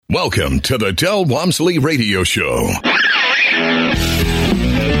Welcome to the Del Walmsley Radio Show.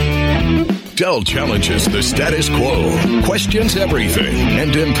 Del challenges the status quo, questions everything,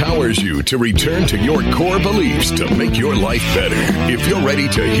 and empowers you to return to your core beliefs to make your life better. If you're ready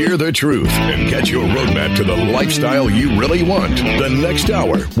to hear the truth and get your roadmap to the lifestyle you really want, the next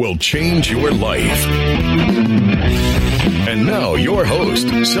hour will change your life. And now, your host,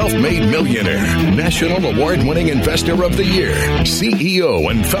 self-made millionaire, national award-winning investor of the year, CEO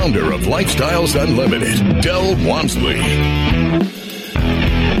and founder of Lifestyles Unlimited, Del Walmsley.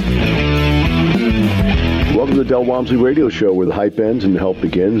 Welcome to the Del Walmsley Radio Show, where the hype ends and the help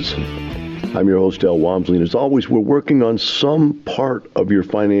begins. I'm your host, Del Walmsley, and as always, we're working on some part of your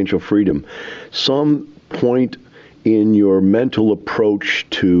financial freedom, some point in your mental approach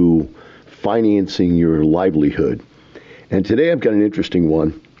to financing your livelihood. And today I've got an interesting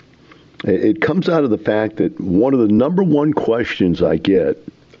one. It comes out of the fact that one of the number one questions I get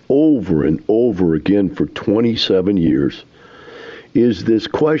over and over again for 27 years is this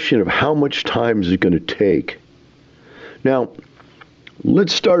question of how much time is it going to take? Now,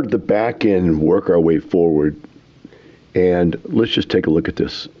 let's start at the back end and work our way forward. And let's just take a look at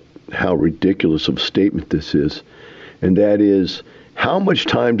this, how ridiculous of a statement this is. And that is, how much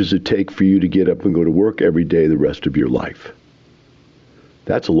time does it take for you to get up and go to work every day the rest of your life?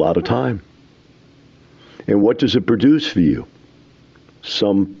 That's a lot of time. And what does it produce for you?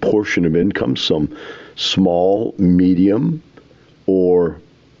 Some portion of income, some small, medium, or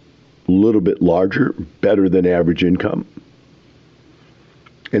a little bit larger, better than average income.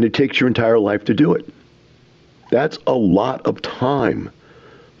 And it takes your entire life to do it. That's a lot of time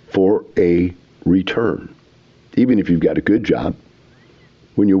for a return. Even if you've got a good job,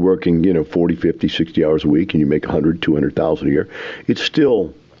 when you're working, 40, 50, 60 hours a week and you make 100, 200,000 a year, it's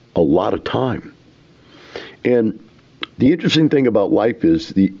still a lot of time. And the interesting thing about life is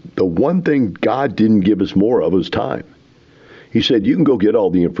the one thing God didn't give us more of is time. He said, you can go get all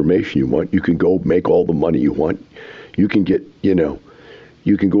the information you want. You can go make all the money you want. You can get,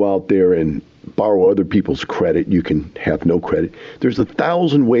 you can go out there and borrow other people's credit. You can have no credit. There's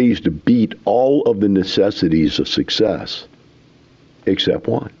 1,000 ways to beat all of the necessities of success, except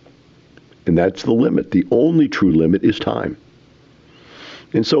one. And that's the limit. The only true limit is time.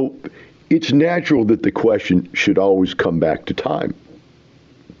 And so it's natural that the question should always come back to time.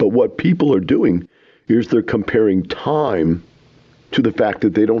 But what people are doing is they're comparing time to the fact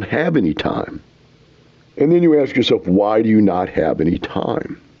that they don't have any time. And then you ask yourself, why do you not have any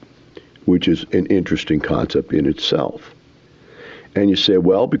time? Which is an interesting concept in itself. And you say,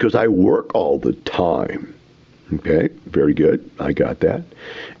 well, because I work all the time. Okay, very good. I got that.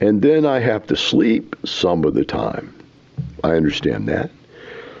 And then I have to sleep some of the time. I understand that.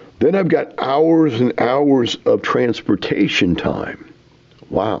 Then I've got hours and hours of transportation time.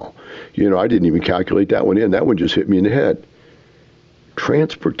 Wow. I didn't even calculate that one in. That one just hit me in the head.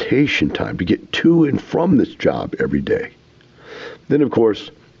 Transportation time to get to and from this job every day. Then, of course,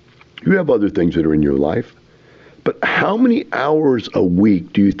 you have other things that are in your life. But how many hours a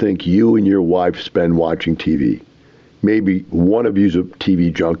week do you think you and your wife spend watching TV? Maybe one of you's a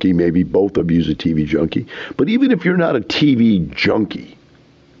TV junkie. Maybe both of you's a TV junkie. But even if you're not a TV junkie,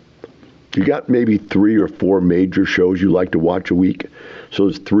 you got maybe 3 or 4 major shows you like to watch a week. So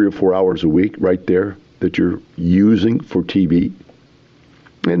it's 3 or 4 hours a week right there that you're using for TV.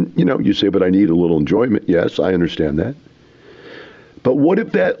 And, you say, but I need a little enjoyment. Yes, I understand that. But what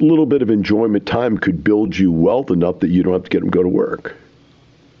if that little bit of enjoyment time could build you wealth enough that you don't have to get them to go to work?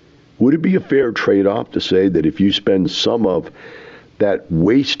 Would it be a fair trade-off to say that if you spend some of that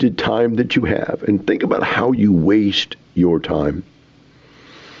wasted time that you have, and think about how you waste your time.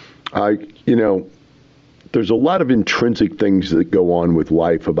 There's a lot of intrinsic things that go on with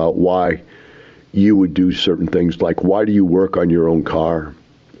life about why you would do certain things, like why do you work on your own car?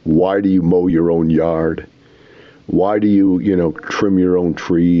 Why do you mow your own yard? Why do you, trim your own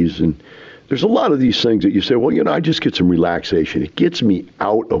trees? And there's a lot of these things that you say, well, I just get some relaxation. It gets me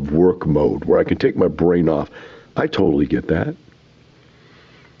out of work mode where I can take my brain off. I totally get that.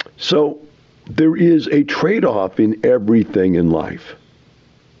 So there is a trade-off in everything in life.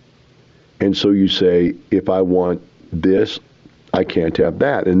 And so you say, if I want this, I can't have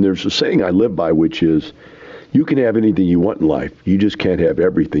that. And there's a saying I live by, which is, you can have anything you want in life. You just can't have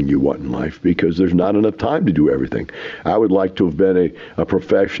everything you want in life because there's not enough time to do everything. I would like to have been a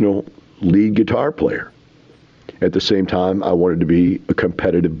professional lead guitar player. At the same time, I wanted to be a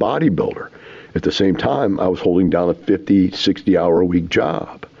competitive bodybuilder. At the same time, I was holding down a 50, 60-hour-a-week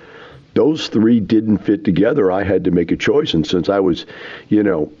job. Those three didn't fit together. I had to make a choice. And since I was,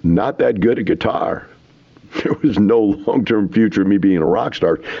 not that good at guitar, There was no long-term future of me being a rock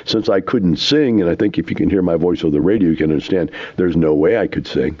star since I couldn't sing. And I think if you can hear my voice over the radio, you can understand there's no way I could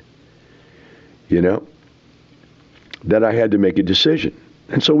sing. That I had to make a decision.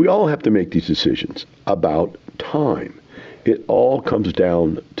 And so we all have to make these decisions about time. It all comes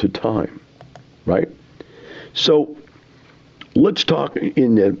down to time, right? So let's talk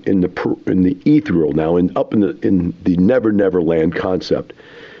in the ethereal now, up in the never land concept.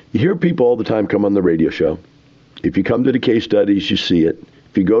 You hear people all the time come on the radio show. If you come to the case studies, you see it.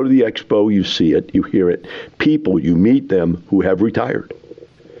 If you go to the expo, you see it, you hear it. People, you meet them who have retired.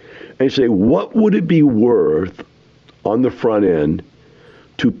 And you say, what would it be worth on the front end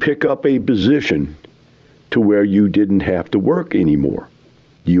to pick up a position to where you didn't have to work anymore?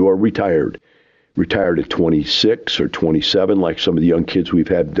 You are retired. Retired at 26 or 27, like some of the young kids we've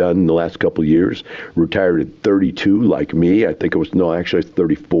had done in the last couple of years. Retired at 32, like me. I think it was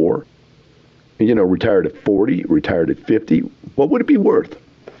 34. And, retired at 40, retired at 50. What would it be worth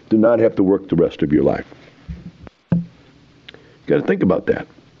to not have to work the rest of your life? You got to think about that.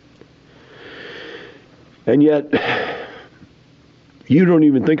 And yet, you don't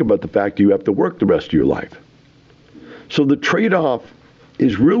even think about the fact that you have to work the rest of your life. So the trade-off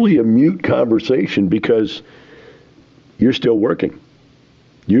is really a mute conversation because you're still working.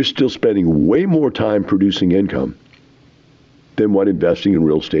 You're still spending way more time producing income than what investing in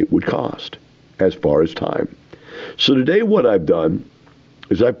real estate would cost as far as time. So today what I've done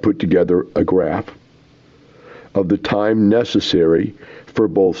is I've put together a graph of the time necessary for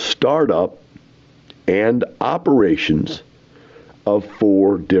both startup and operations of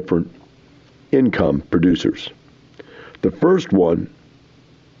 4 different income producers. The first one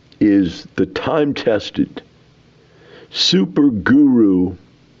is the time-tested, super guru,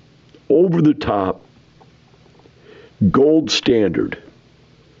 over-the-top, gold standard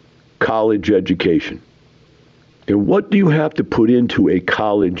college education. And what do you have to put into a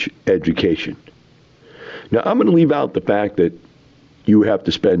college education? Now, I'm going to leave out the fact that you have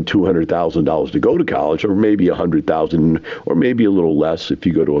to spend $200,000 to go to college, or maybe $100,000, or maybe a little less if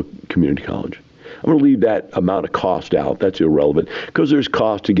you go to a community college. I'm going to leave that amount of cost out. That's irrelevant because there's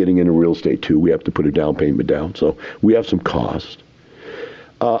cost to getting into real estate too. We have to put a down payment down, so we have some cost.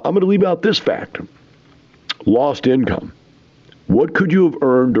 I'm going to leave out this fact: lost income. What could you have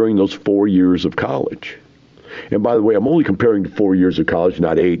earned during those 4 years of college? And by the way, I'm only comparing to 4 years of college,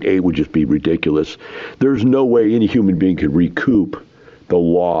 not 8. 8 would just be ridiculous. There's no way any human being could recoup the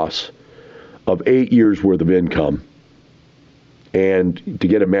loss of 8 years worth of income. And to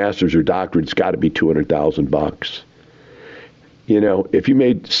get a master's or doctorate, it's got to be $200,000. If you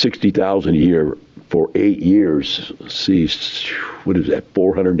made $60,000 a year for 8 years, see, what is that?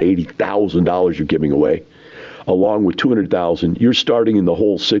 $480,000 you're giving away. Along with $200,000, you're starting in the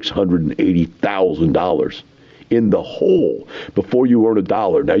hole $680,000 in the hole before you earn a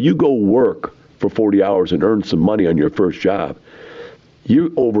dollar. Now you go work for 40 hours and earn some money on your first job.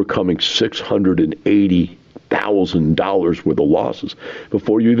 You're overcoming $680,000 worth of losses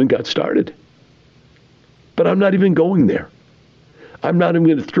before you even got started. But I'm not even going there. I'm not even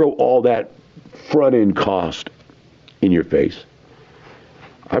going to throw all that front-end cost in your face.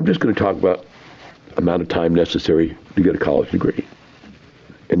 I'm just going to talk about the amount of time necessary to get a college degree.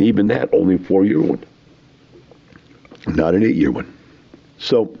 And even that, only a 4-year one, not an 8-year one.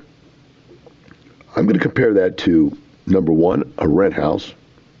 So I'm going to compare that to, number 1, a rent house.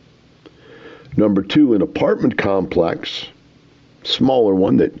 Number 2, an apartment complex, smaller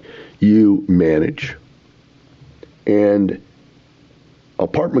one that you manage. And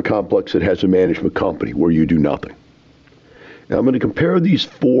apartment complex that has a management company where you do nothing. Now I'm going to compare these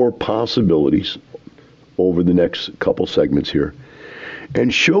 4 possibilities over the next couple segments here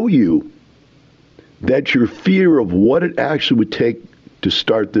and show you that your fear of what it actually would take to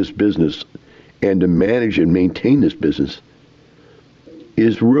start this business and to manage and maintain this business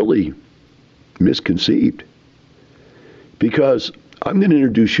is really misconceived. Because I'm going to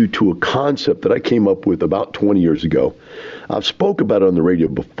introduce you to a concept that I came up with about 20 years ago. I've spoke about it on the radio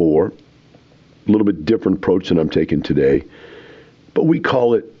before, a little bit different approach than I'm taking today, but we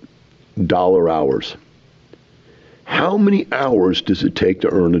call it dollar hours. How many hours does it take to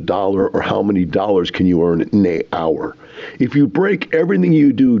earn $1, or how many dollars can you earn in an hour? If you break everything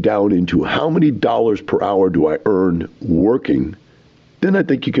you do down into how many dollars per hour do I earn working, then I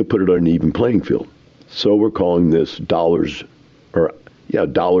think you can put it on an even playing field. So we're calling this dollars per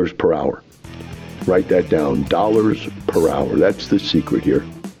hour. Write that down, dollars per hour. That's the secret here.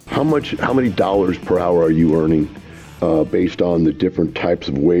 How many dollars per hour are you earning based on the different types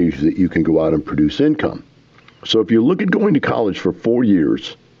of ways that you can go out and produce income? So if you look at going to college for 4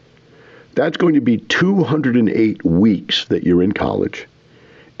 years, That's going to be 208 weeks that you're in college.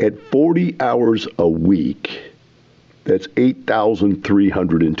 At 40 hours a week, that's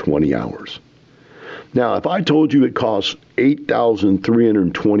 8,320 hours. Now, if I told you it costs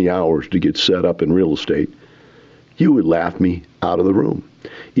 8,320 hours to get set up in real estate, you would laugh me out of the room.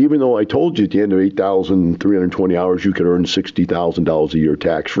 Even though I told you at the end of 8,320 hours, you could earn $60,000 a year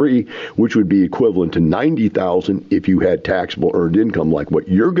tax-free, which would be equivalent to $90,000 if you had taxable earned income like what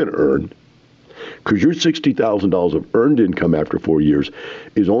you're going to earn, because your $60,000 of earned income after 4 years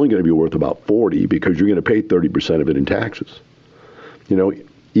is only going to be worth about $40,000 because you're going to pay 30% of it in taxes. You know,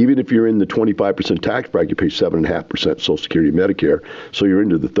 even if you're in the 25% tax bracket, you pay 7.5% Social Security and Medicare, so you're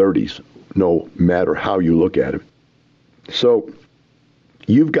into the 30s, no matter how you look at it. So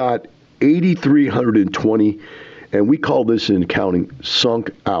you've got 8,320, and we call this in accounting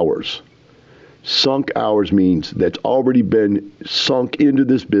sunk hours. Sunk hours means that's already been sunk into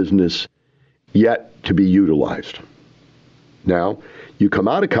this business, yet to be utilized. Now, you come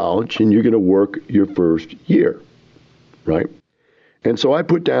out of college and you're going to work your first year, right? And so I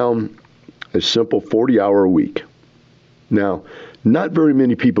put down a simple 40-hour a week. Now, not very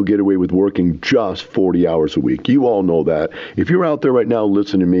many people get away with working just 40 hours a week. You all know that. If you're out there right now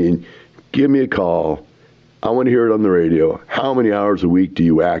listening to me, give me a call. I want to hear it on the radio. How many hours a week do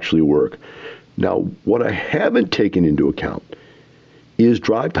you actually work? Now, what I haven't taken into account is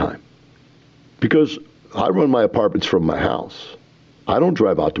drive time. Because I run my apartments from my house. I don't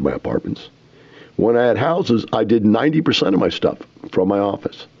drive out to my apartments. When I had houses, I did 90% of my stuff from my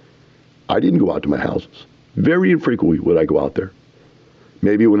office. I didn't go out to my houses. Very infrequently would I go out there.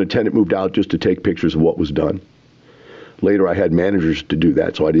 Maybe when a tenant moved out just to take pictures of what was done. Later, I had managers to do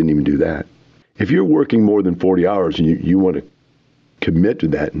that, so I didn't even do that. If you're working more than 40 hours and you want to commit to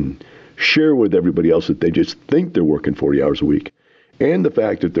that and share with everybody else that they just think they're working 40 hours a week, and the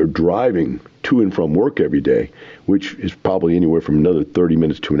fact that they're driving to and from work every day, which is probably anywhere from another 30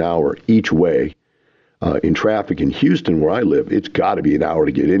 minutes to an hour each way, in traffic in Houston where I live, it's got to be an hour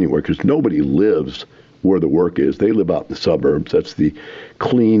to get anywhere because nobody lives where the work is. They live out in the suburbs. That's the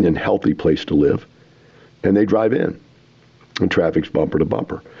clean and healthy place to live. And they drive in. And traffic's bumper to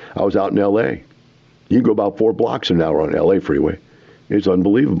bumper. I was out in L.A. You can go about 4 blocks an hour on L.A. freeway. It's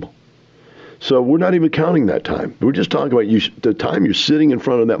unbelievable. So we're not even counting that time. We're just talking about the time you're sitting in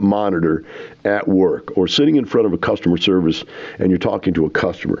front of that monitor at work or sitting in front of a customer service and you're talking to a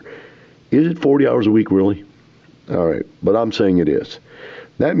customer. Is it 40 hours a week, really? All right, but I'm saying it is.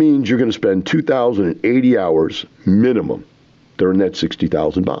 That means you're going to spend 2,080 hours minimum during that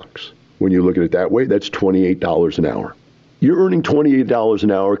 $60,000. When you look at it that way, that's $28 an hour. You're earning $28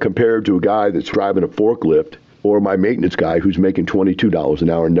 an hour compared to a guy that's driving a forklift or my maintenance guy who's making $22 an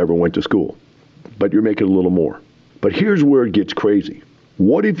hour and never went to school. But you're making a little more. But here's where it gets crazy.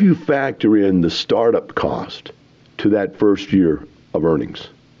 What if you factor in the startup cost to that first year of earnings?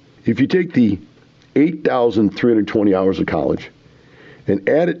 If you take the 8,320 hours of college and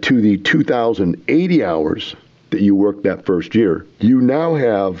add it to the 2,080 hours that you worked that first year, you now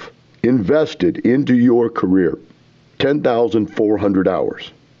have invested into your career 10,400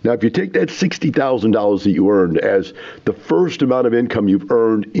 hours. Now, if you take that $60,000 that you earned as the first amount of income you've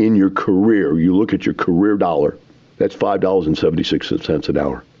earned in your career, you look at your career dollar, that's $5.76 an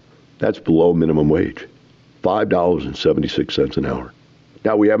hour. That's below minimum wage. $5.76 an hour.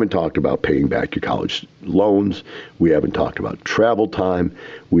 Now, we haven't talked about paying back your college loans. We haven't talked about travel time.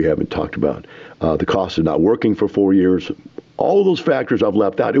 We haven't talked about the cost of not working for 4 years. All of those factors I've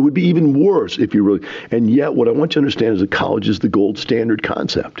left out. It would be even worse if you really... And yet, what I want you to understand is that college is the gold standard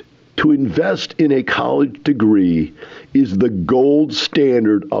concept. To invest in a college degree is the gold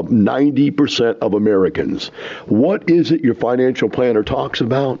standard of 90% of Americans. What is it your financial planner talks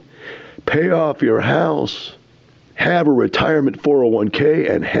about? Pay off your house, have a retirement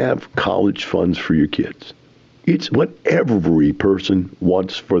 401k, and have college funds for your kids. It's what every person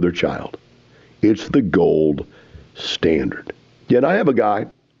wants for their child. It's the gold standard. Yet I have a guy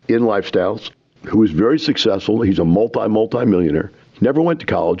in Lifestyles who is very successful. He's a multi-millionaire. He never went to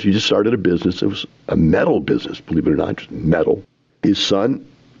college. He just started a business. It was a metal business, believe it or not, just metal. His son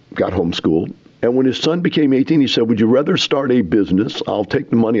got homeschooled. And when his son became 18, he said, would you rather start a business? I'll take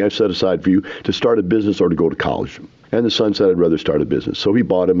the money I've set aside for you to start a business or to go to college. And the son said, I'd rather start a business. So he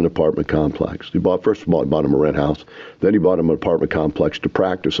bought him an apartment complex. First of all, he bought him a rent house. Then he bought him an apartment complex to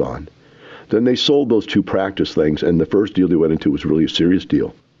practice on. Then they sold those 2 practice things, and the first deal they went into was really a serious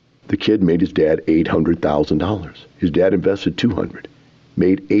deal. The kid made his dad $800,000. His dad invested $200,000,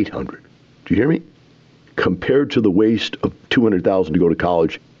 made $800,000. Do you hear me? Compared to the waste of $200,000 to go to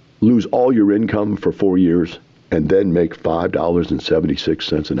college, lose all your income for 4 years, and then make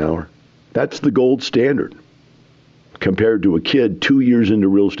 $5.76 an hour. That's the gold standard compared to a kid 2 years into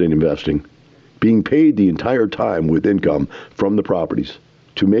real estate investing, being paid the entire time with income from the properties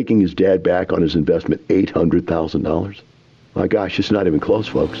to making his dad back on his investment $800,000. My gosh, it's not even close,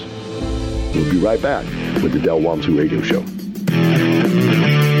 folks. We'll be right back with the Del Walmsley Radio Show.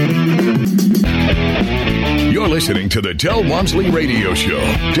 You're listening to the Del Walmsley Radio Show.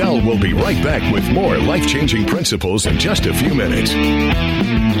 Del will be right back with more life-changing principles in just a few minutes.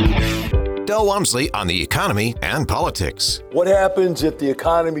 Del Walmsley on the economy and politics. What happens if the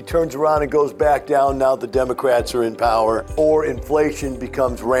economy turns around and goes back down now the Democrats are in power, or inflation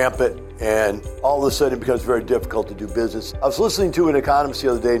becomes rampant and all of a sudden it becomes very difficult to do business? I was listening to an economist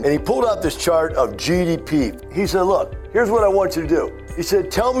the other day, and he pulled out this chart of GDP. He said, look, here's what I want you to do. He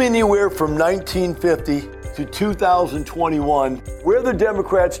said, tell me anywhere from 1950 to 2021 where the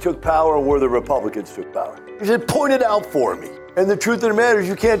Democrats took power and where the Republicans took power. He said, point it out for me. And the truth of the matter is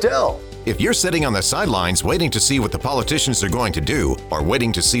you can't tell. If you're sitting on the sidelines waiting to see what the politicians are going to do, or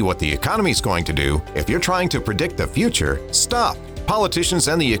waiting to see what the economy's going to do, if you're trying to predict the future, stop. Politicians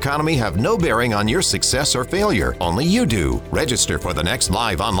and the economy have no bearing on your success or failure. Only you do. Register for the next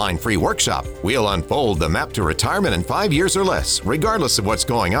live online free workshop. We'll unfold the map to retirement in 5 years or less, regardless of what's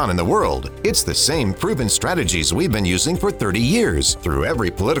going on in the world. It's the same proven strategies we've been using for 30 years, through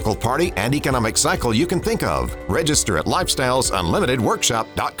every political party and economic cycle you can think of. Register at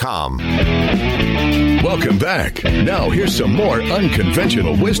lifestylesunlimitedworkshop.com. Welcome back. Now here's some more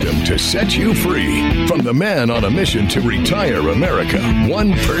unconventional wisdom to set you free from the man on a mission to retire America,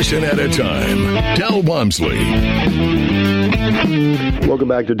 one person at a time, Del Walmsley. Welcome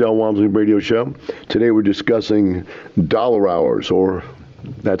back to Del Walmsley Radio Show. Today we're discussing dollar hours, or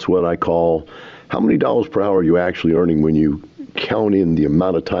that's what I call how many dollars per hour are you actually earning when you count in the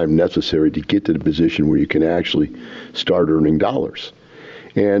amount of time necessary to get to the position where you can actually start earning dollars.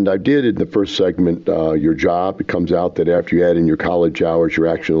 And I did in the first segment, your job. It comes out that after you add in your college hours, you're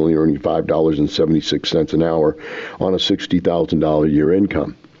actually only earning $5.76 an hour on a $60,000 a year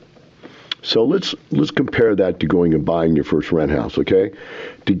income. So let's compare that to going and buying your first rent house, okay?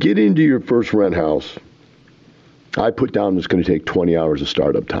 To get into your first rent house, I put down it's going to take 20 hours of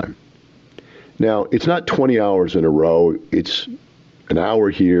startup time. Now, it's not 20 hours in a row. It's an hour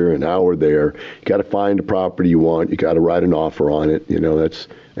here, an hour there. You got to find a property you want. You got to write an offer on it. You know, that's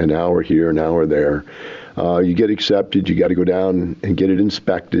an hour here, an hour there. You get accepted. You got to go down and get it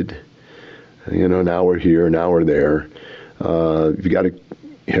inspected. You know, an hour here, an hour there. You got to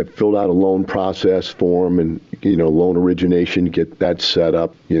have filled out a loan process form and, you know, loan origination, get that set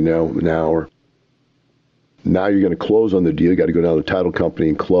up, you know, an hour. Now you're going to close on the deal. You got to go down to the title company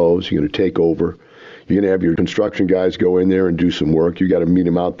and close. You're going to take over. You're going to have your construction guys go in there and do some work. You got to meet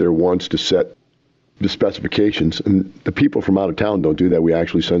them out there once to set the specifications. And the people from out of town don't do that. We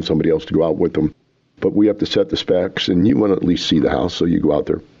actually send somebody else to go out with them. But we have to set the specs, and you want to at least see the house, so you go out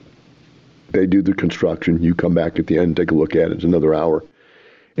there. They do the construction. You come back at the end, take a look at it. It's another hour.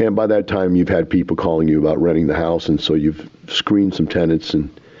 And by that time, you've had people calling you about renting the house, and so you've screened some tenants and,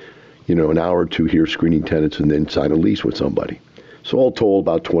 you know, an hour or two here screening tenants and then sign a lease with somebody. So all told,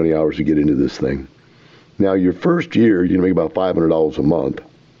 about 20 hours to get into this thing. Now, your first year, you make about $500 a month.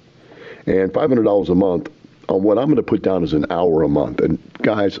 And $500 a month on what I'm going to put down as an hour a month. And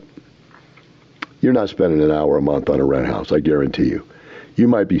guys, you're not spending an hour a month on a rent house, I guarantee you. You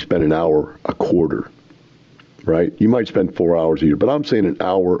might be spending an hour a quarter, right? You might spend 4 hours a year, but I'm saying an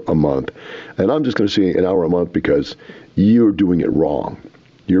hour a month. And I'm just going to say an hour a month because you're doing it wrong.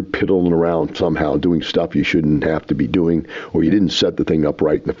 You're piddling around somehow doing stuff you shouldn't have to be doing, or you didn't set the thing up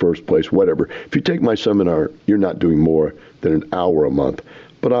right in the first place, whatever. If you take my seminar, you're not doing more than an hour a month.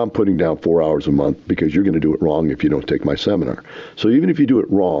 But I'm putting down 4 hours a month because you're going to do it wrong if you don't take my seminar. So even if you do it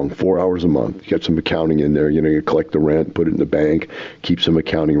wrong, 4 hours a month, you get some accounting in there, you know, you collect the rent, put it in the bank, keep some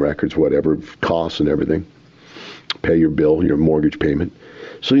accounting records, whatever, costs and everything, pay your bill, your mortgage payment.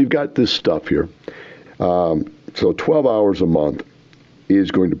 So you've got this stuff here. So 12 hours a month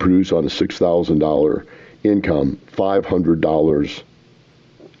is going to produce on a $6,000 income $500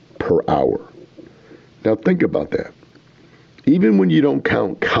 per hour. Now think about that. Even when you don't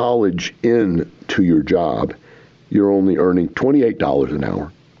count college into your job, you're only earning $28 an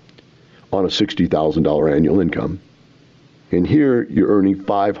hour on a $60,000 annual income. And here you're earning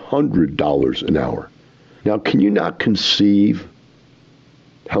 $500 an hour. Now, can you not conceive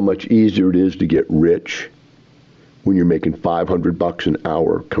how much easier it is to get rich when you're making $500 an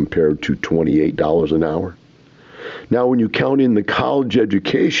hour compared to $28 an hour? Now, when you count in the college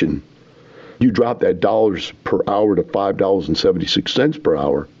education, you drop that dollars per hour to $5.76 per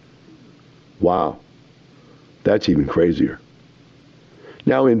hour. Wow, that's even crazier.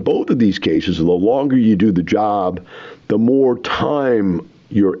 Now, in both of these cases, the longer you do the job, the more time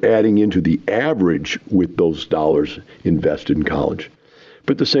you're adding into the average with those dollars invested in college.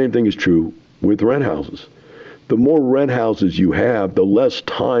 But the same thing is true with rent houses. The more rent houses you have, the less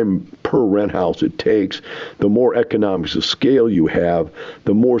time per rent house it takes, the more economics of scale you have,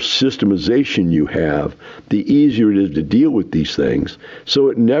 the more systemization you have, the easier it is to deal with these things. So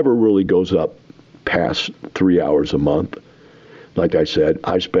it never really goes up past 3 hours a month. Like I said,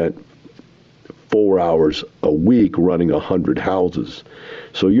 I spent 4 hours a week running 100 houses.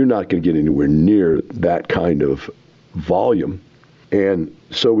 So you're not going to get anywhere near that kind of volume. And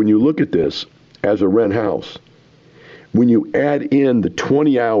so when you look at this as a rent house, when you add in the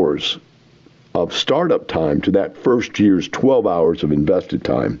 20 hours of startup time to that first year's 12 hours of invested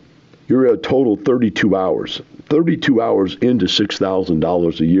time, you're at a total 32 hours. 32 hours into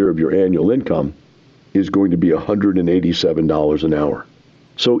 $6,000 a year of your annual income is going to be $187 an hour.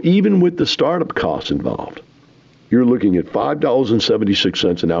 So even with the startup costs involved, you're looking at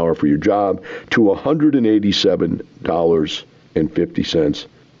 $5.76 an hour for your job to $187.50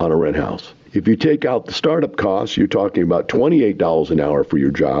 on a rent house. If you take out the startup costs, you're talking about $28 an hour for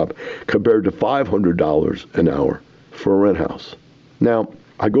your job compared to $500 an hour for a rent house. Now,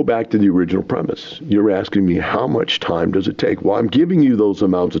 I go back to the original premise. You're asking me how much time does it take? Well, I'm giving you those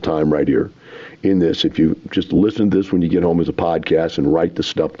amounts of time right here in this. If you just listen to this when you get home as a podcast and write the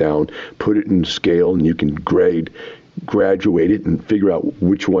stuff down, put it in scale, and you can graduate it and figure out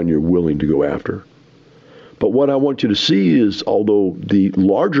which one you're willing to go after. But what I want you to see is, although the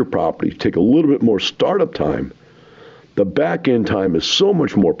larger properties take a little bit more startup time, the back end time is so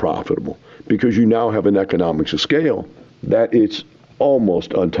much more profitable because you now have an economics of scale that it's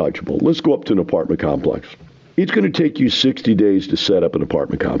almost untouchable. Let's go up to an apartment complex. It's going to take you 60 days to set up an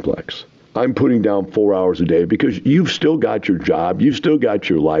apartment complex. I'm putting down 4 hours a day because you've still got your job. You've still got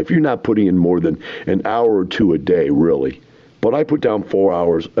your life. You're not putting in more than an hour or two a day, really. But I put down 4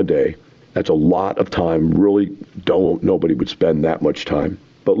 hours a day. That's a lot of time. Really, nobody would spend that much time.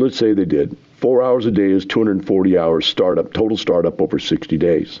 But let's say they did. 4 hours a day is 240 hours startup, total startup over 60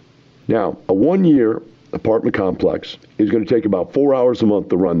 days. Now, a 1 year apartment complex is going to take about 4 hours a month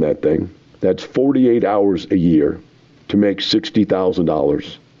to run that thing. That's 48 hours a year to make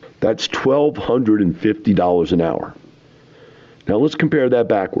 $60,000. That's $1,250 an hour. Now let's compare that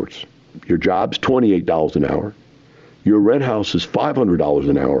backwards. Your job's $28 an hour. Your rent house is $500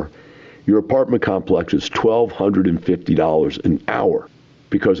 an hour. Your apartment complex is $1,250 an hour.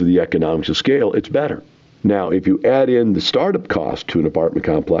 Because of the economics of scale, it's better. Now, if you add in the startup cost to an apartment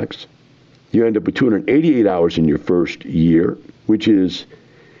complex, you end up with 288 hours in your first year, which is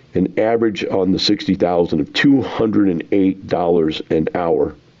an average on the $60,000 of $208 an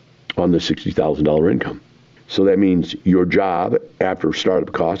hour on the $60,000 income. So that means your job after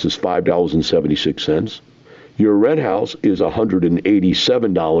startup costs is $5.76. Your rent house is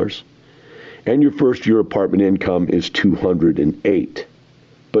 $187, and your first year apartment income is $208.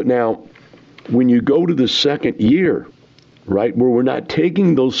 But now, when you go to the second year, right, where we're not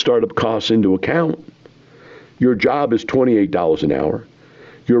taking those startup costs into account, your job is $28 an hour,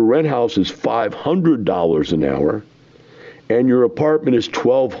 your rent house is $500 an hour, and your apartment is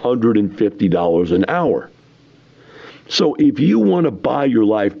 $1,250 an hour. So if you want to buy your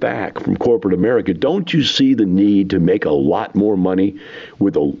life back from corporate America, don't you see the need to make a lot more money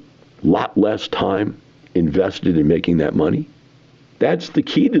with a lot less time invested in making that money? That's the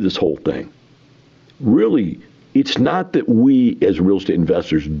key to this whole thing. Really, it's not that we as real estate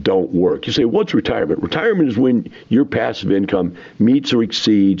investors don't work. You say, what's retirement? Retirement is when your passive income meets or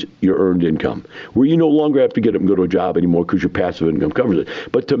exceeds your earned income, where you no longer have to get up and go to a job anymore because your passive income covers it.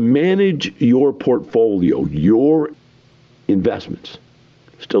 But to manage your portfolio, your investments,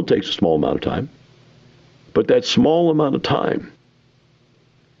 still takes a small amount of time. But that small amount of time,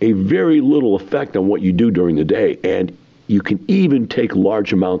 a very little effect on what you do during the day, and you can even take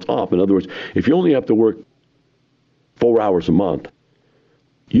large amounts off. In other words, if you only have to work 4 hours a month,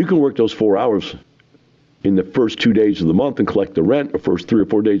 you can work those 4 hours in the first 2 days of the month and collect the rent the first 3 or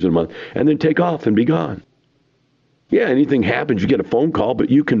 4 days of the month, and then take off and be gone. Yeah, anything happens, you get a phone call, but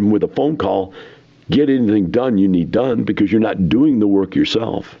you can, with a phone call, get anything done you need done because you're not doing the work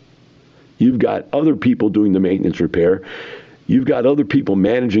yourself. You've got other people doing the maintenance repair. You've got other people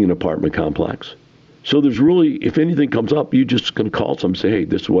managing an apartment complex. So there's really, if anything comes up, you're just going to call someone and say, hey,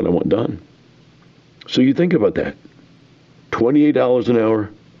 this is what I want done. So you think about that. $28 an hour,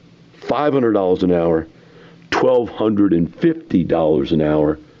 $500 an hour, $1,250 an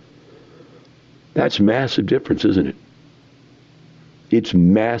hour. That's massive difference, isn't it? It's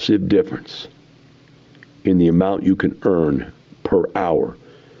massive difference in the amount you can earn per hour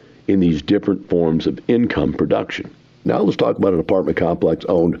in these different forms of income production. Now let's talk about an apartment complex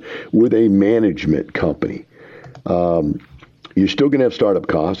owned with a management company. You're still going to have startup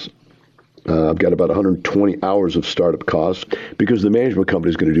costs. I've got about 120 hours of startup costs because the management company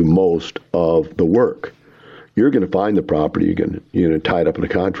is going to do most of the work. You're going to find the property, you're going to tie it up in a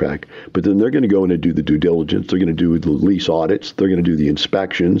contract, but then they're going to go in and do the due diligence. They're going to do the lease audits. They're going to do the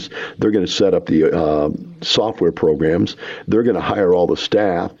inspections. They're going to set up the software programs. They're going to hire all the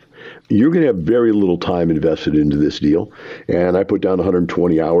staff. You're going to have very little time invested into this deal. And I put down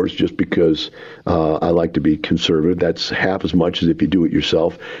 120 hours just because I like to be conservative. That's half as much as if you do it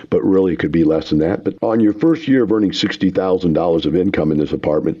yourself, but really it could be less than that. But on your first year of earning $60,000 of income in this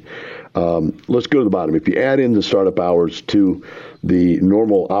apartment, let's go to the bottom. If you add in the startup hours to the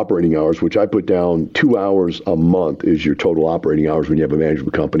normal operating hours, which I put down 2 hours a month is your total operating hours when you have a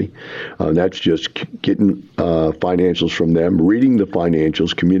management company. That's just getting financials from them, reading the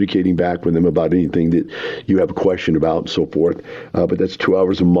financials, communicating back with them about anything that you have a question about and so forth. But that's 2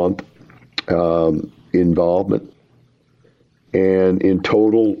 hours a month involvement. And in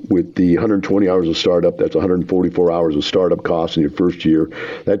total, with the 120 hours of startup, that's 144 hours of startup costs in your first year.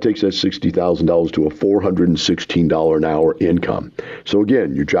 That takes that $60,000 to a $416 an hour income. So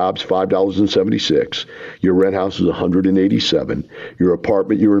again, your job's $5.76. Your rent house is $187. Your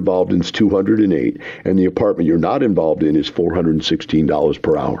apartment you're involved in is $208. And the apartment you're not involved in is $416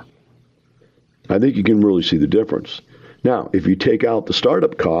 per hour. I think you can really see the difference. Now, if you take out the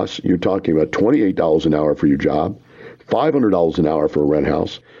startup costs, you're talking about $28 an hour for your job, $500 an hour for a rent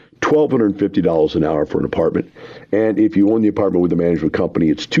house, $1,250 an hour for an apartment. And if you own the apartment with a management company,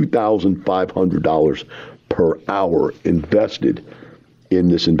 it's $2,500 per hour invested in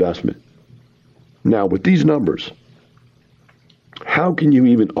this investment. Now, with these numbers, how can you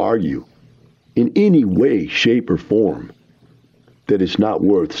even argue in any way, shape, or form that it's not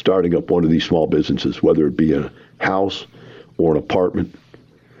worth starting up one of these small businesses, whether it be a house or an apartment,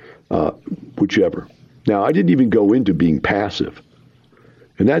 whichever? Now, I didn't even go into being passive,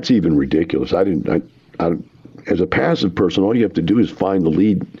 and that's even ridiculous. As a passive person, all you have to do is find the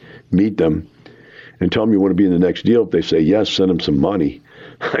lead, meet them, and tell them you want to be in the next deal. If they say yes, send them some money.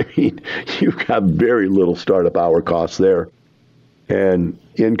 I mean, you've got very little startup hour costs there and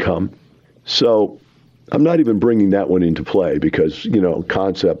income. So I'm not even bringing that one into play because,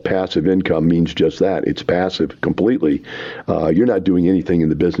 concept passive income means just that. It's passive completely. You're not doing anything in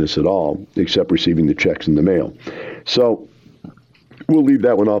the business at all except receiving the checks in the mail. So we'll leave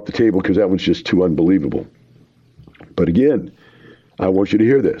that one off the table because that one's just too unbelievable. But again, I want you to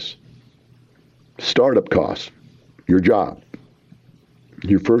hear this. Startup costs, your job.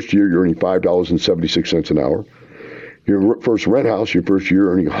 Your first year, you're earning $5.76 an hour. Your first rent house, your first year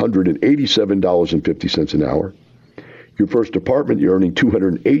earning $187.50 an hour. Your first apartment, you're earning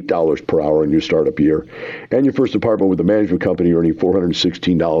 $208 per hour in your startup year. And your first apartment with a management company, you're earning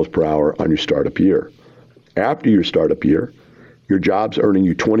 $416 per hour on your startup year. After your startup year, your job's earning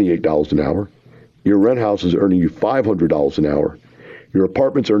you $28 an hour. Your rent house is earning you $500 an hour. Your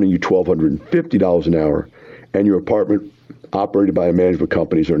apartment's earning you $1,250 an hour. And your apartment operated by a management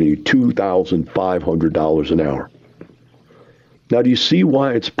company is earning you $2,500 an hour. Now, do you see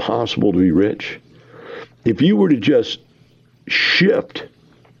why it's possible to be rich? If you were to just shift,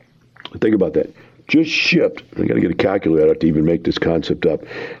 think about that, just shift, I got to get a calculator out to even make this concept up.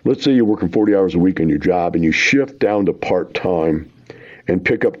 Let's say you're working 40 hours a week on your job and you shift down to part-time and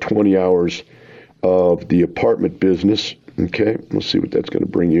pick up 20 hours of the apartment business. Okay, let's see what that's going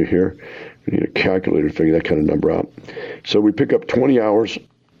to bring you here. We need a calculator to figure that kind of number out. So we pick up 20 hours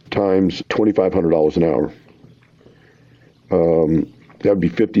times $2,500 an hour. That would be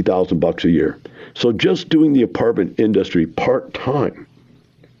 $50,000 a year. So just doing the apartment industry part-time,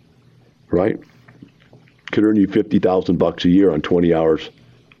 right, could earn you $50,000 a year on 20 hours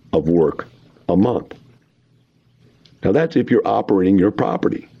of work a month. Now that's if you're operating your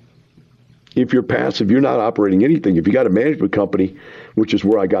property. If you're passive, you're not operating anything. If you got a management company, which is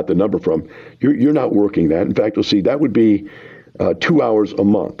where I got the number from, you're not working that. In fact, you'll see that would be 2 hours a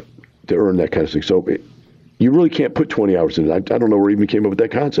month to earn that kind of thing. So you really can't put 20 hours in it. I don't know where I even came up with that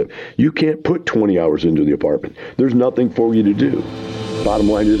concept. You can't put 20 hours into the apartment. There's nothing for you to do. Bottom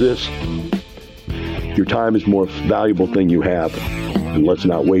line is this. Your time is the most valuable thing you have, and let's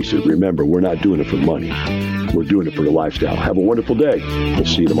not waste it. Remember, we're not doing it for money. We're doing it for the lifestyle. Have a wonderful day. We'll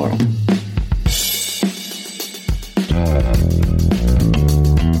see you tomorrow.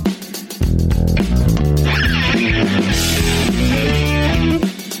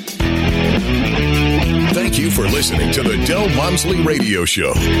 Thank you you for listening to the Del Walmsley Radio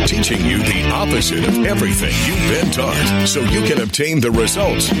Show, teaching you the opposite of everything you've been taught so you can obtain the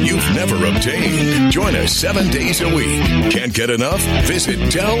results you've never obtained. Join us 7 days a week. Can't get enough? Visit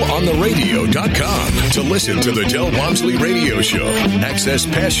DelOnTheRadio.com to listen to the Del Walmsley Radio Show, access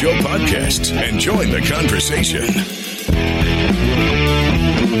past show podcasts, and join the conversation.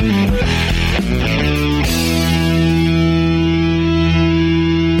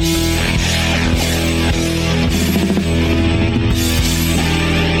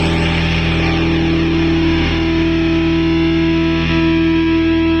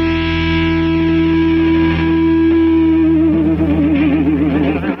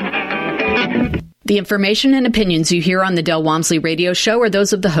 The information and opinions you hear on the Del Walmsley Radio Show are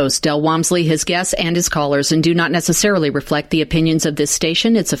those of the host, Del Walmsley, his guests, and his callers, and do not necessarily reflect the opinions of this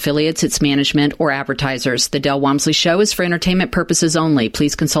station, its affiliates, its management, or advertisers. The Del Walmsley Show is for entertainment purposes only.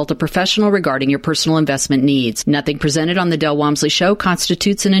 Please consult a professional regarding your personal investment needs. Nothing presented on the Del Walmsley Show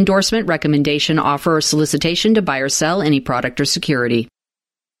constitutes an endorsement, recommendation, offer, or solicitation to buy or sell any product or security.